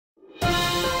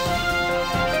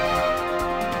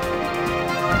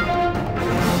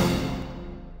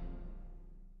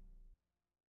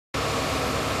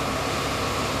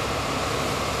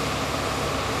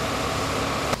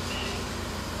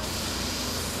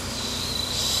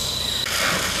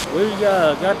We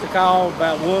got the call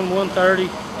about 1:30.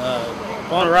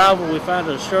 Upon arrival, we found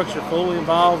a structure fully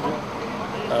involved.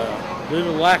 Due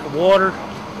to the lack of water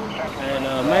and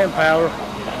manpower,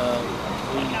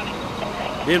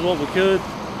 we did what we could.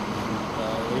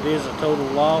 It is a total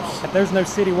loss. There's no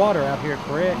city water out here,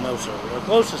 correct? No, sir. The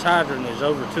closest hydrant is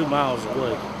over 2 miles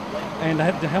away. And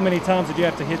how many times did you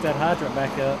have to hit that hydrant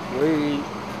back up?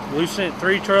 We sent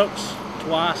 3 trucks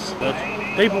twice. But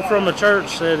people from the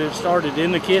church said it started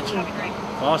in the kitchen,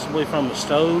 possibly from the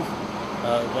stove.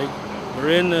 They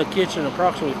were in the kitchen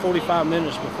approximately 45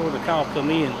 minutes before the call come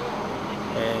in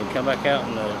and come back out,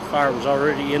 and the fire was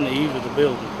already in the eave of the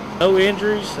building. No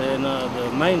injuries, and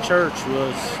the main church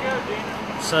was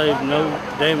saved, no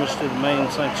damage to the main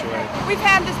sanctuary. We've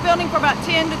had this building for about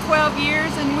 10 to 12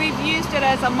 years, and we've used it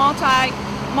as a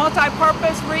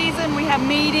multi-purpose reason. We have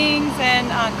meetings and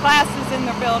classes in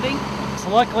the building. So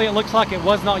luckily it looks like it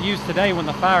was not used today when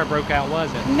the fire broke out,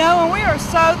 was it? No, and we are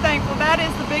so thankful. That is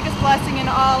the biggest blessing in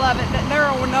all of it, that there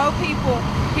were no people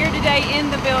here today in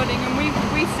the building, and we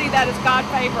see that as God's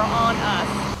favor on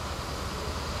us.